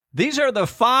These are the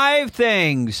 5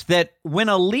 things that when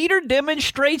a leader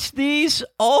demonstrates these,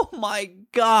 oh my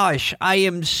gosh, I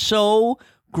am so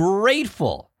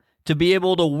grateful to be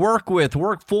able to work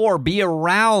for, be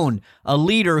around a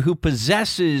leader who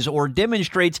possesses or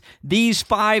demonstrates these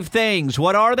 5 things.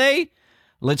 What are they?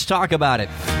 Let's talk about it.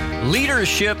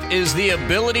 Leadership is the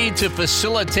ability to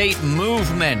facilitate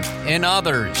movement in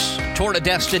others toward a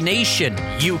destination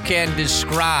you can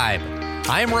describe.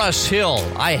 I'm Russ Hill.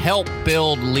 I help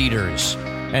build leaders.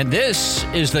 And this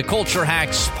is the Culture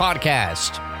Hacks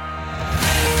Podcast.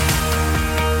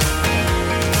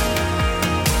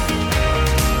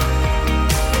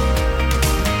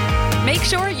 Make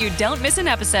sure you don't miss an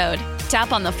episode.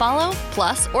 Tap on the follow,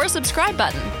 plus, or subscribe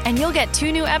button, and you'll get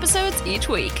 2 new episodes each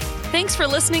week. Thanks for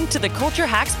listening to the Culture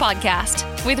Hacks Podcast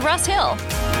with Russ Hill.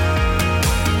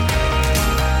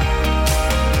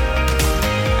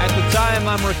 Time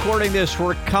I'm recording this,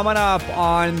 we're coming up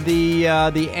on the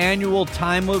annual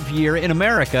time of year in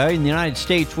America, in the United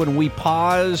States, when we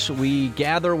pause, we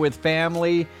gather with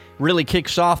family, really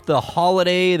kicks off the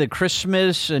holiday, the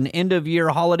Christmas and end of year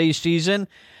holiday season,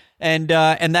 and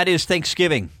that is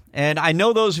Thanksgiving. And I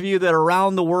know those of you that are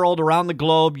around the world, around the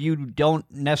globe, you don't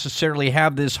necessarily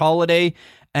have this holiday,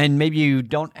 and maybe you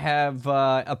don't have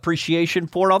appreciation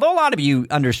for it, although a lot of you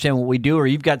understand what we do, or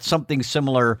you've got something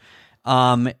similar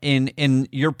in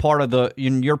your part of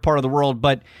the world.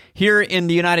 But here in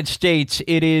the United States,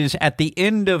 it is at the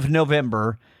end of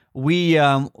November. We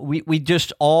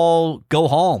just all go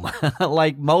home,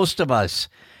 like most of us.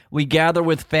 We gather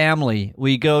with family.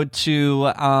 We go to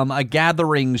a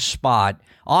gathering spot,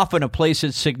 often a place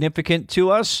that's significant to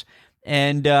us,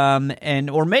 and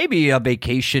or maybe a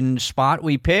vacation spot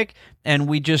we pick, and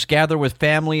we just gather with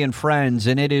family and friends,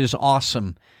 and it is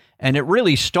awesome. And it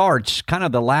really starts kind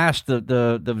of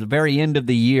the very end of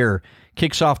the year,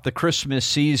 kicks off the Christmas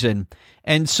season.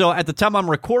 And so at the time I'm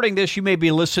recording this, you may be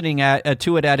listening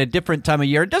to it at a different time of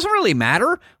year. It doesn't really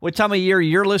matter what time of year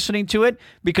you're listening to it,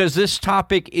 because this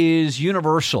topic is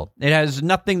universal. It has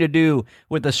nothing to do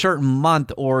with a certain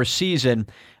month or season.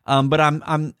 But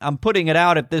I'm putting it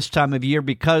out at this time of year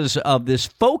because of this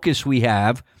focus we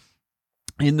have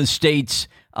in the States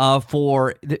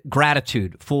for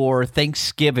gratitude, for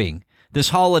Thanksgiving. This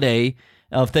holiday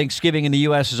of Thanksgiving in the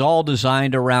U.S. is all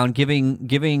designed around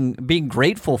being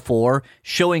grateful for,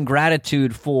 showing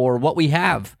gratitude for what we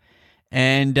have,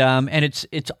 and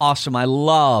it's awesome. I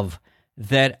love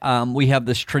that we have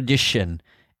this tradition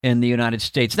in the United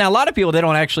States. Now, a lot of people, they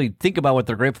don't actually think about what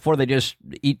they're grateful for. They just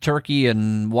eat turkey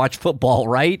and watch football,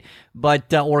 right?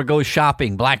 But or go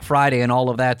shopping, Black Friday, and all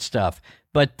of that stuff.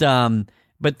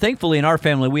 But thankfully, in our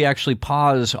family, we actually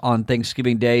pause on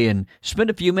Thanksgiving Day and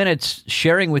spend a few minutes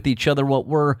sharing with each other what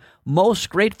we're most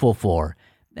grateful for.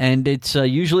 And it's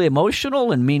usually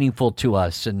emotional and meaningful to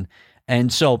us. And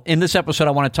so in this episode,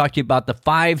 I want to talk to you about the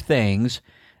 5 things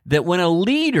that when a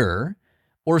leader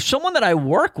or someone that I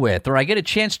work with or I get a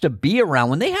chance to be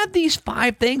around, when they have these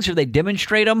 5 things or they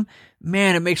demonstrate them,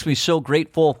 man, it makes me so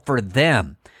grateful for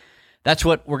them. That's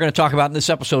what we're going to talk about in this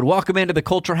episode. Welcome into the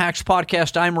Culture Hacks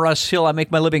Podcast. I'm Russ Hill. I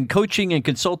make my living coaching and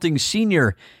consulting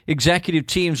senior executive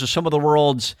teams of some of the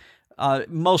world's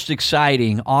most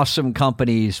exciting, awesome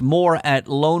companies. More at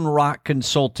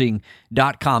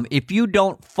LoneRockConsulting.com. If you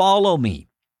don't follow me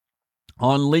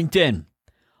on LinkedIn,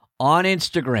 on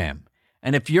Instagram,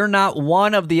 and if you're not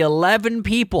one of the 11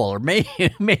 people, or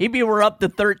maybe we're up to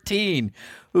 13,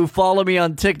 who follow me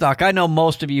on TikTok. I know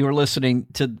most of you who are listening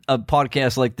to a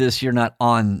podcast like this, you're not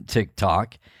on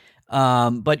TikTok,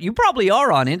 but you probably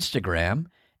are on Instagram,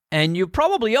 and you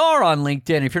probably are on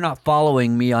LinkedIn if you're not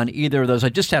following me on either of those. I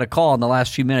just had a call in the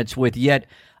last few minutes with yet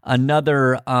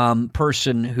another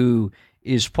person who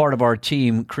is part of our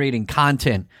team creating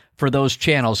content for those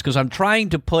channels, because I'm trying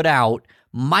to put out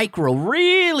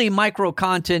really micro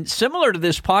content similar to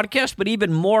this podcast, but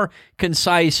even more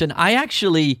concise. And I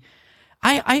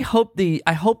hope these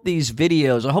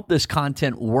videos, I hope this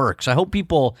content works. I hope it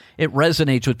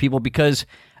resonates with people, because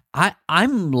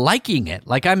I'm liking it.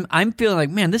 Like I'm feeling like,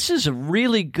 man, this is a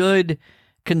really good,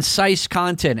 concise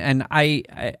content. And I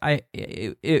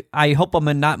hope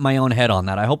I'm not in my own head on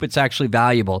that. I hope it's actually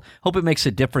valuable. Hope it makes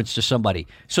a difference to somebody.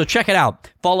 So check it out.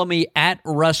 Follow me at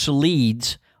Russ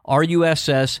Leads,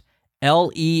 RussLeads.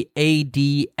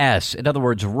 In other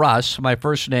words, Russ, my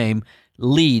first name,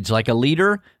 Leads, like a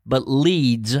leader, but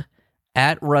Leads,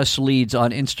 at Russ Leads on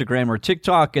Instagram or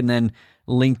TikTok, and then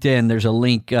LinkedIn. There's a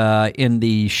link in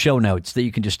the show notes that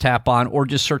you can just tap on, or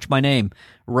just search my name,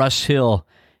 Russ Hill,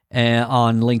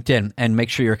 on LinkedIn, and make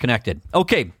sure you're connected.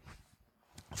 Okay,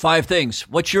 5 things.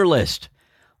 What's your list?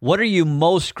 What are you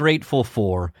most grateful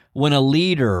for when a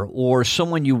leader or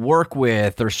someone you work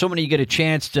with or someone you get a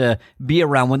chance to be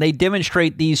around, when they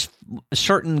demonstrate these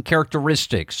certain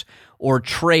characteristics or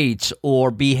traits or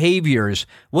behaviors?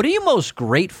 What are you most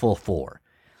grateful for?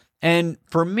 And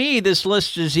for me, this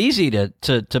list is easy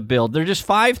to build. They're just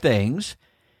 5 things.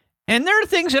 And there are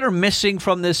things that are missing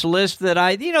from this list that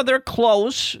they're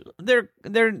close. They're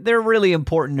really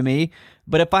important to me.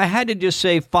 But if I had to just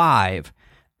say 5,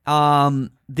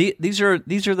 these are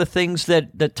the things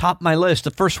that top my list.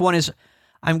 The first one is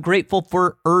I'm grateful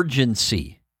for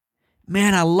urgency.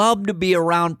 Man, I love to be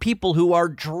around people who are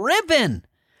driven.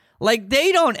 Like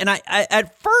they don't. And I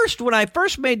at first, when I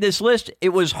first made this list, it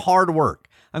was hard work.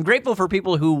 I'm grateful for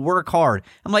people who work hard.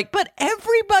 I'm like, but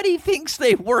everybody thinks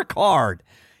they work hard.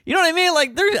 You know what I mean?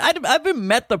 Like I haven't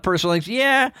met the person like,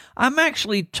 yeah, I'm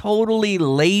actually totally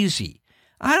lazy.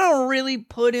 I don't really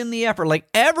put in the effort. Like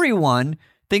everyone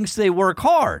thinks they work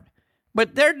hard,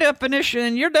 but their definition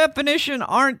and your definition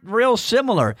aren't real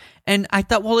similar. And I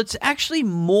thought, well, it's actually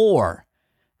more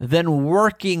than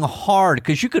working hard,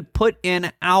 because you could put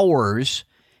in hours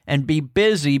and be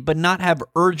busy, but not have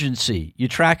urgency. You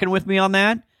tracking with me on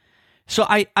that? So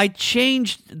I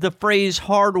changed the phrase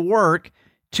hard work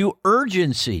to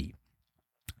urgency.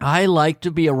 I like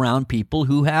to be around people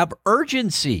who have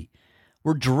urgency.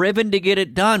 We're driven to get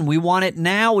it done. We want it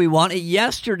now. We want it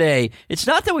yesterday. It's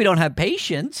not that we don't have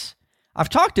patience. I've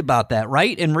talked about that,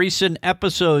 right, in recent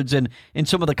episodes and in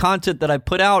some of the content that I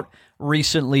put out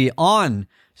recently on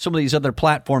some of these other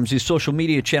platforms, these social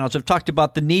media channels. I've talked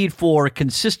about the need for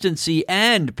consistency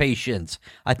and patience.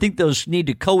 I think those need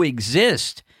to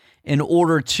coexist in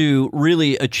order to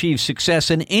really achieve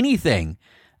success in anything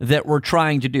that we're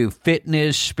trying to do.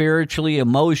 Fitness, spiritually,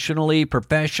 emotionally,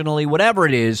 professionally, whatever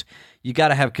it is, you got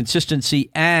to have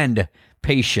consistency and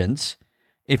patience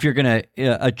if you're going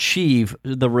to achieve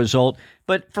the result.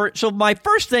 So my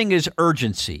first thing is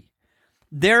urgency.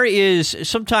 There is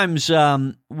sometimes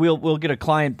we'll get a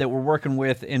client that we're working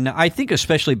with, and I think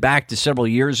especially back to several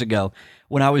years ago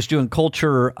when I was doing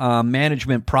culture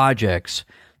management projects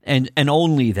and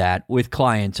only that with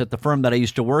clients at the firm that I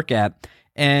used to work at.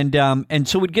 And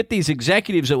so we'd get these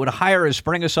executives that would hire us,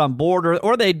 bring us on board,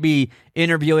 or they'd be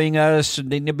interviewing us,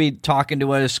 and they'd be talking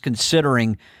to us,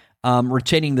 considering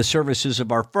retaining the services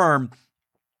of our firm.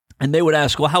 And they would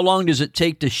ask, well, how long does it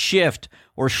take to shift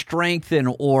or strengthen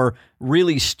or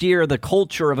really steer the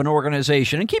culture of an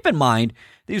organization? And keep in mind,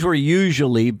 these were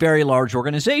usually very large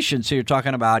organizations. So you're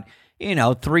talking about,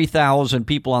 3,000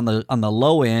 people on the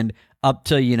low end, up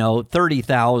to,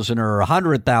 30,000 or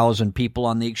 100,000 people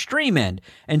on the extreme end.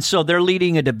 And so they're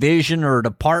leading a division or a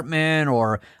department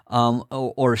or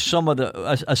some of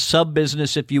a sub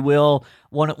business, if you will,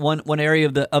 one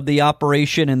area of the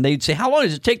operation. And they'd say, how long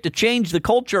does it take to change the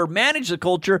culture, or manage the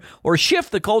culture, or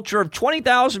shift the culture of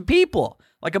 20,000 people,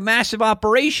 like a massive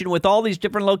operation with all these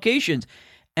different locations?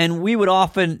 And we would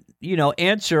often,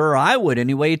 answer, or I would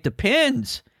anyway, it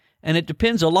depends. And it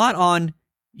depends a lot on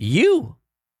you.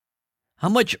 How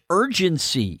much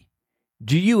urgency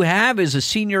do you have as a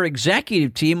senior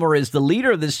executive team or as the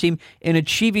leader of this team in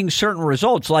achieving certain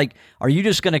results? Like, are you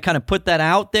just going to kind of put that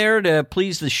out there to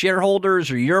please the shareholders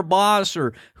or your boss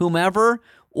or whomever?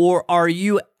 Or are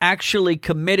you actually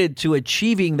committed to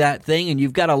achieving that thing and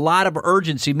you've got a lot of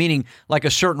urgency, meaning like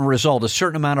a certain result, a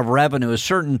certain amount of revenue, a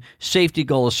certain safety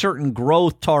goal, a certain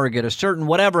growth target, a certain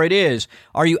whatever it is?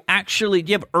 Do you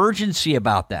have urgency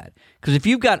about that? Because if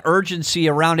you've got urgency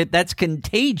around it, that's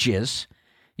contagious.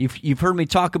 You've heard me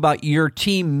talk about your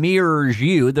team mirrors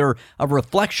you. They're a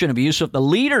reflection of you. So if the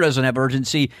leader doesn't have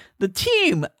urgency, the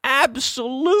team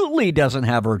absolutely doesn't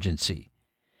have urgency,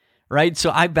 right?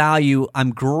 So I'm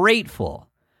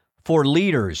grateful for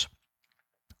leaders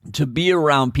to be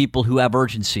around people who have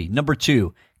urgency. Number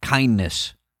 2,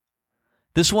 kindness.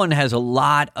 This one has a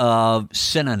lot of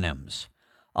synonyms,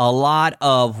 a lot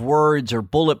of words or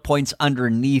bullet points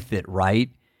underneath it,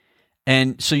 right?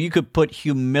 And so you could put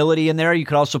humility in there. You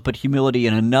could also put humility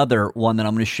in another one that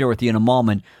I'm going to share with you in a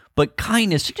moment. But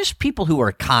kindness, they're just people who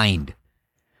are kind,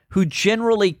 who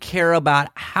generally care about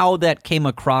how that came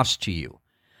across to you,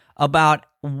 about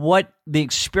what the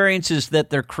experiences that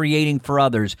they're creating for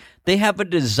others. They have a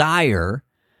desire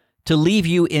to leave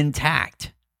you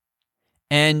intact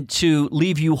and to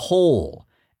leave you whole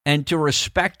and to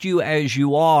respect you as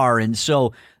you are. And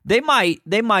so they might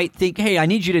think, hey, I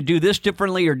need you to do this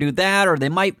differently or do that, or they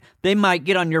might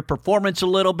get on your performance a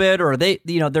little bit, or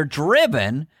they're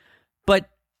driven. But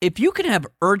if you can have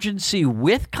urgency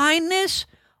with kindness,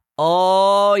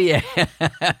 oh yeah,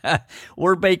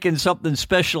 we're baking something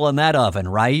special in that oven,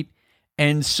 right?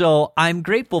 And so I'm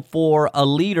grateful for a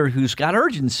leader who's got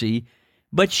urgency,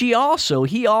 but he also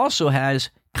has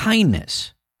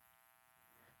kindness.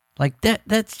 Like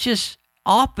that's just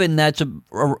often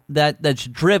that's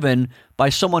driven by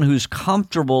someone who's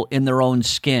comfortable in their own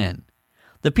skin.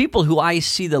 The people who I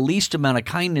see the least amount of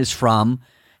kindness from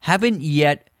haven't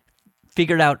yet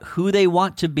figured out who they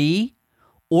want to be,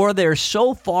 or they're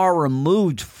so far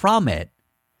removed from it.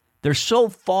 They're so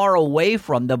far away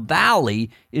from the valley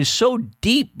is so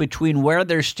deep between where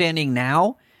they're standing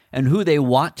now and who they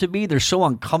want to be. They're so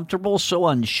uncomfortable, so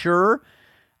unsure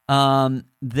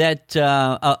that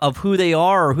of who they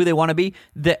are or who they want to be,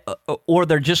 that or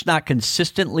they're just not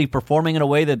consistently performing in a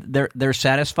way that they're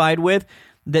satisfied with,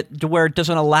 that to where it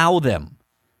doesn't allow them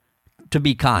to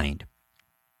be kind.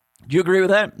 Do you agree with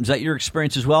that? Is that your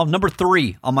experience as well? Number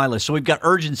 3 on my list. So we've got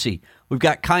urgency. We've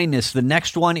got kindness. The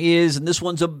next one is, and this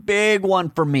one's a big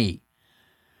one for me,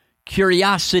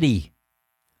 curiosity.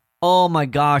 Oh my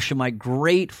gosh, am I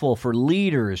grateful for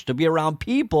leaders to be around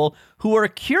people who are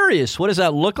curious. What does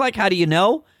that look like? How do you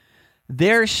know?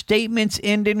 Their statements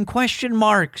end in question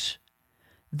marks.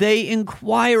 They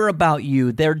inquire about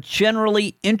you. They're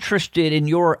generally interested in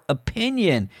your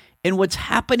opinion, in what's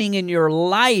happening in your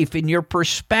life, in your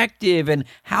perspective, and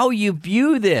how you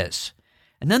view this.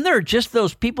 And then there are just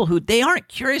those people who they aren't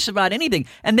curious about anything,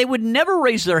 and they would never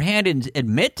raise their hand and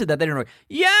admit to that. They don't know,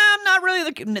 yeah, I'm not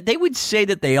really. They would say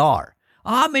that they are.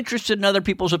 Oh, I'm interested in other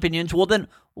people's opinions. Well, then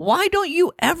why don't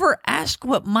you ever ask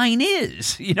what mine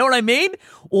is? You know what I mean?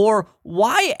 Or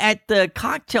why at the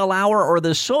cocktail hour or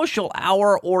the social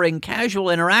hour or in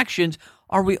casual interactions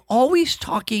are we always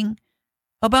talking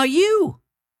about you?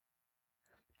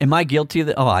 Am I guilty of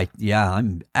that?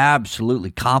 I'm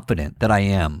absolutely confident that I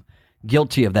am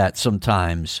guilty of that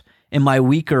sometimes in my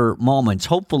weaker moments.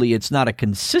 Hopefully it's not a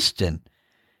consistent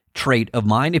trait of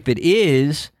mine. If it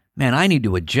is, man, I need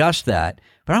to adjust that.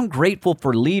 But I'm grateful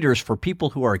for leaders, for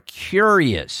people who are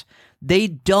curious. They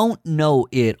don't know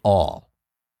it all.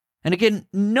 And again,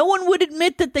 no one would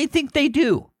admit that they think they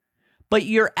do. But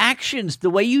your actions, the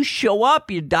way you show up,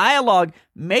 your dialogue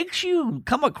makes you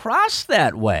come across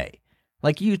that way.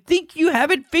 Like you think you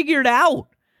have it figured out.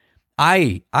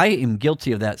 I am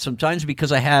guilty of that sometimes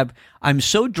because I'm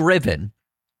so driven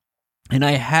and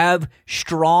I have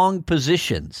strong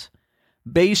positions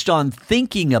based on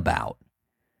thinking about,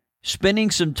 spending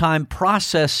some time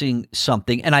processing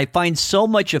something. And I find so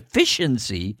much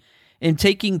efficiency in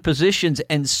taking positions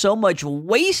and so much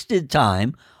wasted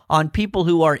time on people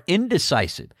who are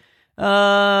indecisive.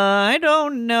 I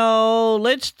don't know.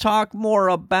 Let's talk more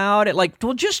about it. Like,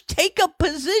 well, just take a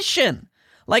position.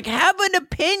 Like, have an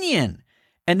opinion.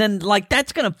 And then, like,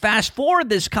 that's going to fast forward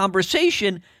this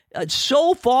conversation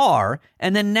so far,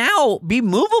 and then now be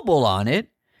movable on it.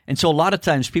 And so a lot of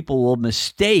times people will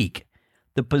mistake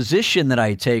the position that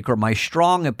I take or my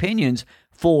strong opinions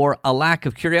for a lack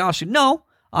of curiosity. No,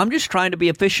 I'm just trying to be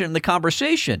efficient in the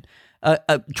conversation.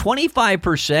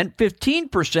 25%,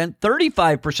 15%,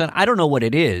 35%, I don't know what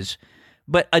it is,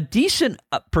 but a decent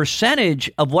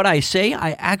percentage of what I say,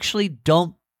 I actually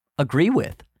don't agree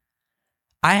with.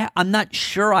 I'm not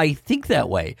sure I think that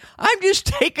way. I'm just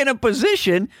taking a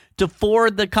position to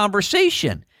forward the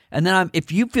conversation. And then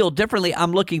if you feel differently,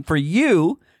 I'm looking for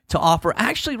you to offer,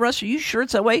 actually, Russ, are you sure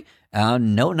it's that way?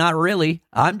 No, not really.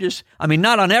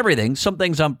 Not on everything. Some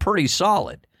things I'm pretty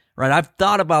solid. Right, I've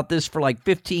thought about this for like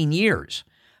 15 years.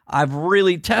 I've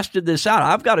really tested this out.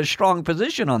 I've got a strong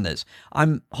position on this.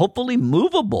 I'm hopefully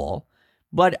movable,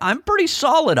 but I'm pretty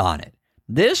solid on it.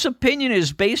 This opinion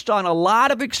is based on a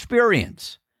lot of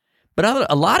experience, but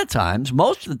a lot of times,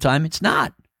 most of the time, it's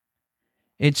not.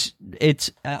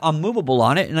 I'm movable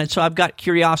on it, and so I've got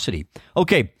curiosity.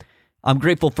 Okay, I'm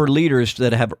grateful for leaders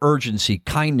that have urgency,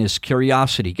 kindness,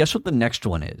 curiosity. Guess what the next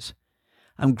one is?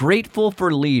 I'm grateful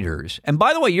for leaders. And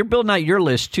by the way, you're building out your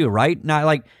list too, right? Not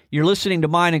like you're listening to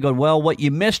mine and going, well, what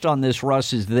you missed on this,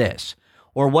 Russ, is this.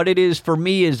 Or what it is for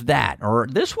me is that. Or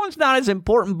this one's not as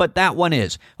important, but that one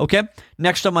is. Okay?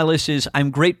 Next on my list is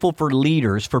I'm grateful for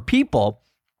leaders, for people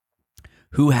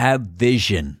who have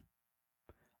vision.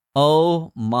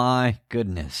 Oh my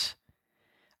goodness.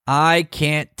 I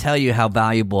can't tell you how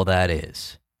valuable that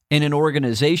is. In an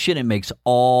organization, it makes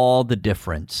all the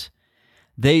difference.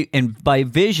 And by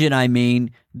vision, I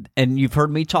mean, and you've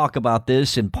heard me talk about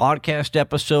this in podcast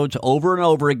episodes over and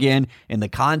over again, in the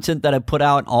content that I put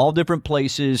out in all different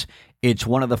places. It's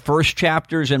one of the first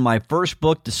chapters in my first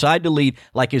book, Decide to Lead.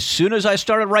 Like as soon as I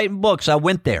started writing books, I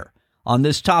went there on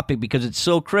this topic because it's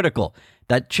so critical.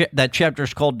 That chapter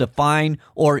is called Define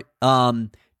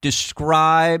and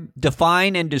Describe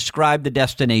the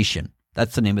Destination.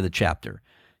 That's the name of the chapter.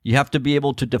 You have to be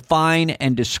able to define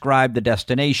and describe the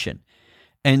destination.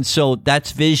 And so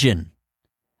that's vision.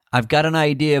 I've got an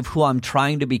idea of who I'm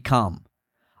trying to become.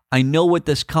 I know what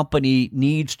this company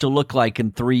needs to look like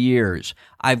in 3 years.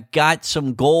 I've got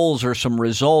some goals or some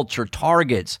results or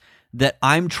targets that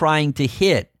I'm trying to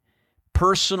hit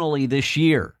personally this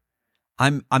year.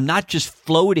 I'm not just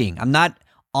floating. I'm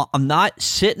not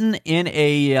sitting in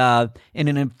an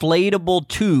inflatable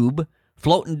tube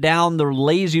floating down the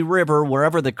lazy river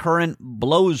wherever the current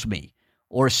blows me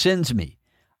or sends me.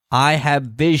 I have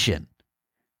vision.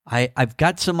 I've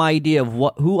got some idea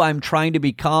of who I'm trying to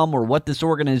become or what this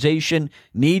organization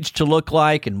needs to look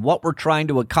like and what we're trying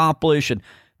to accomplish. And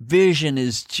vision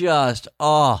is just,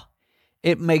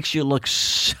 it makes you look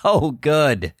so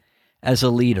good as a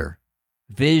leader.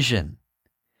 Vision.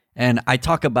 And I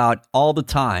talk about all the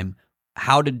time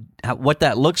what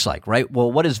that looks like, right?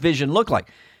 Well, what does vision look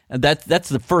like? And that's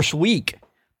the first week.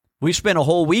 We spent a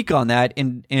whole week on that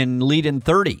in Lead in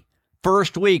 30.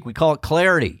 First week, we call it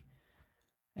clarity.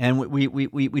 And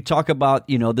we talk about,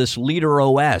 this leader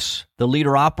OS, the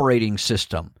leader operating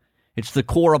system. It's the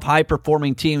core of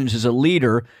high-performing teams is a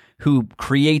leader who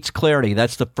creates clarity.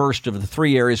 That's the first of the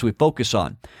 3 areas we focus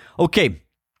on. Okay,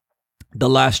 the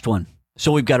last one.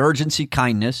 So we've got urgency,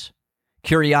 kindness,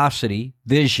 curiosity,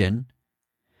 vision.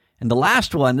 And the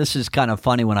last one, this is kind of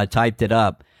funny when I typed it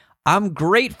up. I'm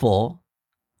grateful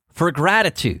for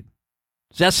gratitude.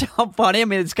 Does that sound funny? I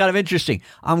mean, it's kind of interesting.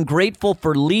 I'm grateful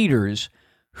for leaders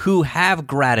who have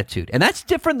gratitude. And that's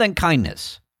different than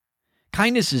kindness.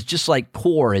 Kindness is just like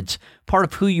core. It's part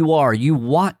of who you are. You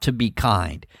want to be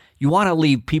kind. You want to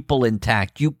leave people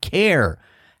intact. You care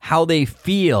how they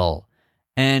feel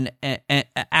and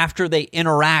after they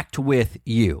interact with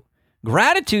you.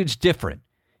 Gratitude's different.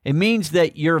 It means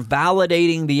that you're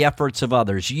validating the efforts of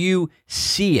others. You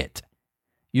see it.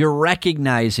 You're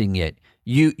recognizing it.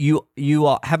 You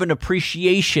have an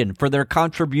appreciation for their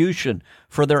contribution,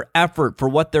 for their effort, for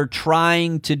what they're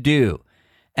trying to do.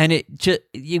 And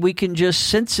we can just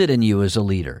sense it in you as a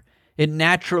leader. It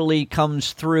naturally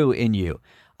comes through in you.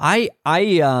 I've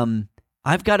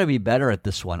got to be better at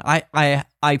this one.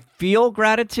 I feel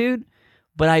gratitude,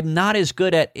 but I'm not as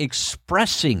good at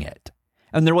expressing it.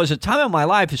 And there was a time in my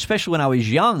life, especially when I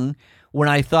was young, when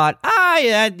I thought, I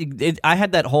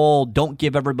had that whole don't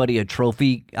give everybody a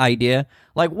trophy idea.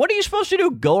 Like, what are you supposed to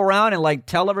do? Go around and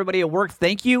tell everybody at work,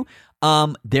 thank you.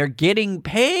 They're getting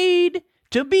paid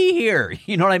to be here.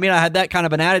 You know what I mean? I had that kind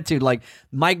of an attitude. Like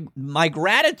my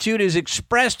gratitude is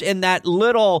expressed in that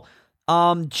little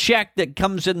check that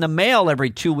comes in the mail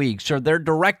every 2 weeks or their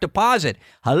direct deposit.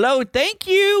 Hello, thank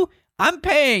you. I'm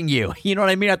paying you. You know what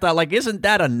I mean? I thought, isn't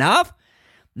that enough?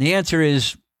 And the answer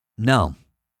is no.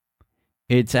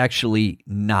 It's actually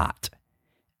not.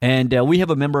 And we have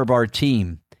a member of our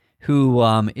team who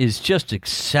is just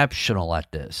exceptional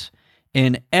at this.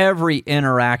 In every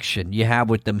interaction you have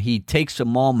with them, he takes a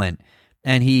moment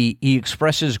and he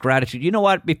expresses gratitude. You know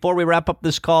what? Before we wrap up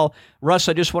this call, Russ,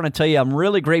 I just want to tell you I'm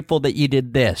really grateful that you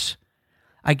did this.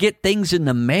 I get things in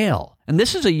the mail. And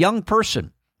this is a young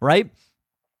person, right?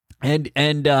 And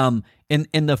in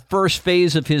the first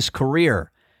phase of his career.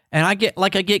 And I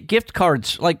get gift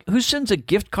cards. Who sends a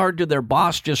gift card to their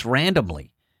boss just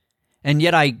randomly? And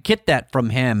yet I get that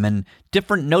from him and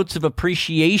different notes of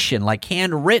appreciation,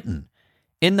 handwritten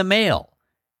in the mail.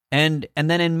 And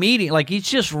then in meeting, he's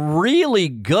just really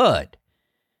good.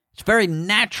 It's very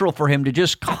natural for him to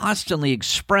just constantly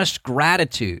express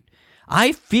gratitude.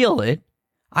 I feel it.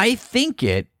 I think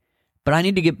it, but I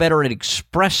need to get better at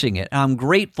expressing it. I'm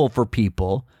grateful for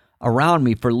people around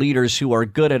me, for leaders who are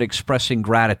good at expressing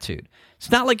gratitude.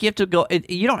 It's not like you have to go,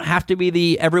 you don't have to be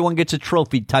the everyone gets a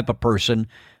trophy type of person,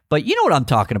 but you know what I'm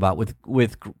talking about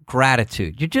with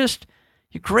gratitude.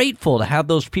 You're grateful to have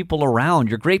those people around.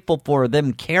 You're grateful for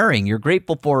them caring. You're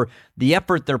grateful for the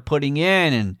effort they're putting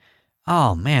in. And,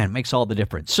 oh man, it makes all the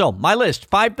difference. So my list,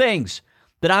 5 things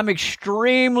that I'm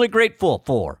extremely grateful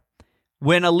for.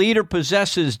 When a leader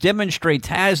demonstrates,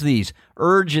 has these: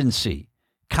 urgency,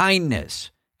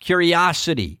 kindness,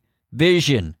 curiosity,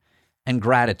 vision, and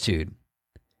gratitude.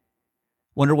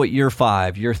 Wonder what your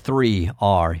 5, your 3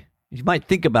 are. You might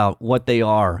think about what they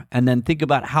are and then think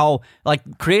about how,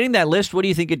 creating that list, what do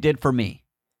you think it did for me?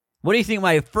 What do you think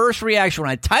my first reaction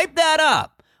when I typed that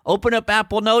up, open up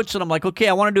Apple Notes, and I'm like, okay,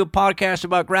 I want to do a podcast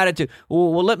about gratitude.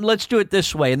 Well, let's do it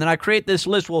this way. And then I create this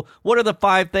list. Well, what are the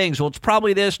 5 things? Well, it's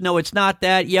probably this. No, it's not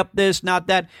that. Yep, this, not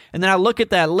that. And then I look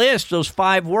at that list, those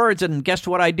 5 words, and guess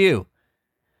what I do?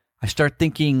 I start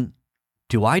thinking,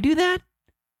 do I do that?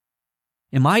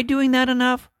 Am I doing that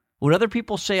enough? Would other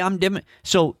people say I'm dim?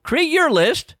 So create your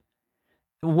list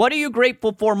What are you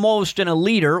grateful for most in a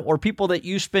leader or people that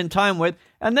you spend time with?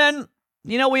 And then,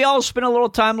 we all spend a little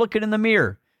time looking in the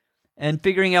mirror and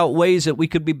figuring out ways that we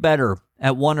could be better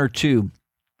at one or two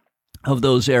of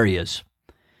those areas.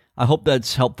 I hope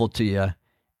that's helpful to you.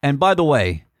 And by the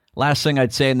way, last thing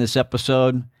I'd say in this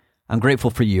episode, I'm grateful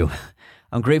for you.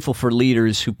 I'm grateful for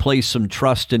leaders who place some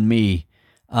trust in me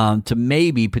to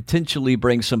maybe potentially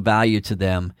bring some value to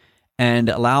them and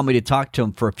allow me to talk to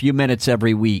them for a few minutes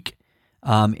every week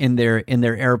in their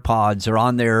AirPods or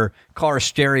on their car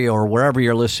stereo or wherever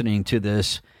you're listening to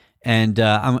this. And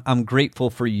I'm grateful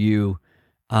for you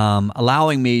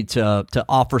allowing me to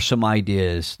offer some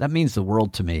ideas. That means the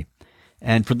world to me.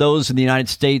 And for those in the United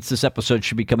States, this episode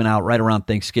should be coming out right around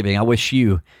Thanksgiving. I wish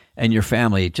you and your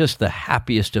family just the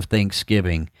happiest of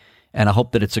Thanksgiving. And I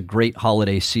hope that it's a great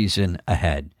holiday season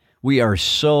ahead. We are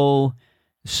so,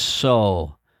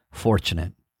 so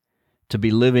fortunate to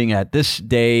be living at this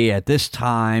day, at this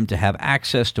time, to have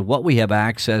access to what we have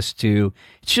access to.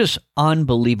 It's just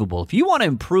unbelievable. If you want to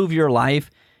improve your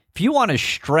life, if you want to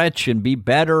stretch and be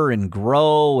better and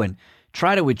grow and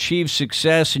try to achieve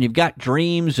success, and you've got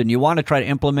dreams and you want to try to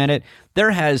implement it,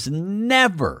 there has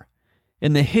never,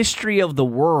 in the history of the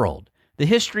world, the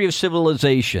history of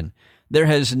civilization, there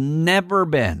has never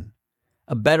been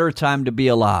a better time to be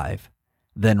alive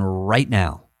than right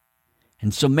now.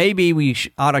 And so maybe we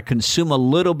ought to consume a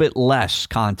little bit less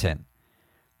content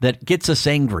that gets us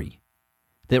angry,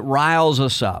 that riles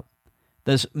us up,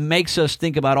 that makes us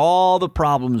think about all the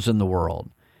problems in the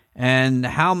world and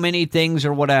how many things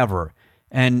or whatever.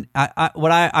 And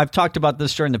I've talked about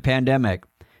this during the pandemic.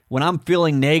 When I'm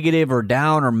feeling negative or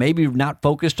down or maybe not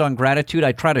focused on gratitude,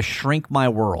 I try to shrink my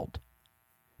world,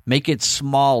 make it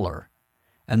smaller.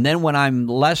 And then when I'm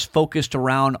less focused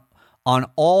around on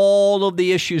all of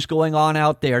the issues going on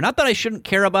out there, not that I shouldn't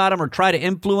care about them or try to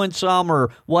influence them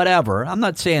or whatever. I'm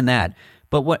not saying that.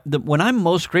 But when I'm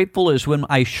most grateful is when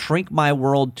I shrink my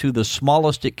world to the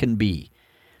smallest it can be.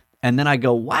 And then I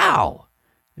go, wow,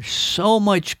 there's so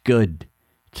much good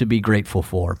to be grateful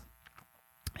for.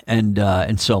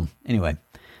 And so, anyway,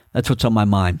 that's what's on my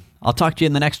mind. I'll talk to you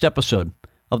in the next episode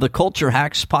of the Culture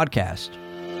Hacks Podcast.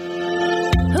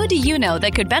 Who do you know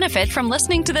that could benefit from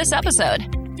listening to this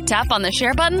episode? Tap on the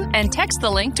share button and text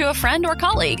the link to a friend or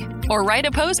colleague, or write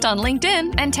a post on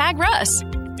LinkedIn and tag Russ.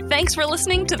 Thanks for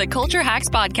listening to the Culture Hacks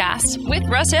Podcast with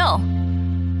Russ Hill.